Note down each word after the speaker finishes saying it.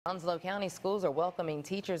Onslow County schools are welcoming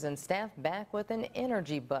teachers and staff back with an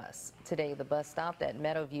energy bus. Today, the bus stopped at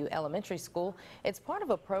Meadowview Elementary School. It's part of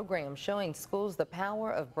a program showing schools the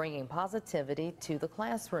power of bringing positivity to the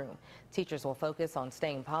classroom. Teachers will focus on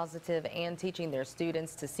staying positive and teaching their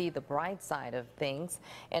students to see the bright side of things.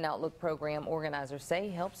 An Outlook program organizers say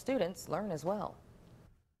helps students learn as well.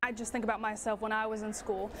 I just think about myself when I was in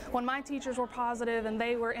school. When my teachers were positive and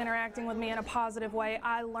they were interacting with me in a positive way,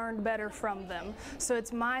 I learned better from them. So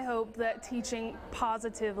it's my hope that teaching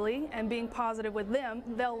positively and being positive with them,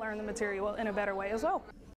 they'll learn the material in a better way as well.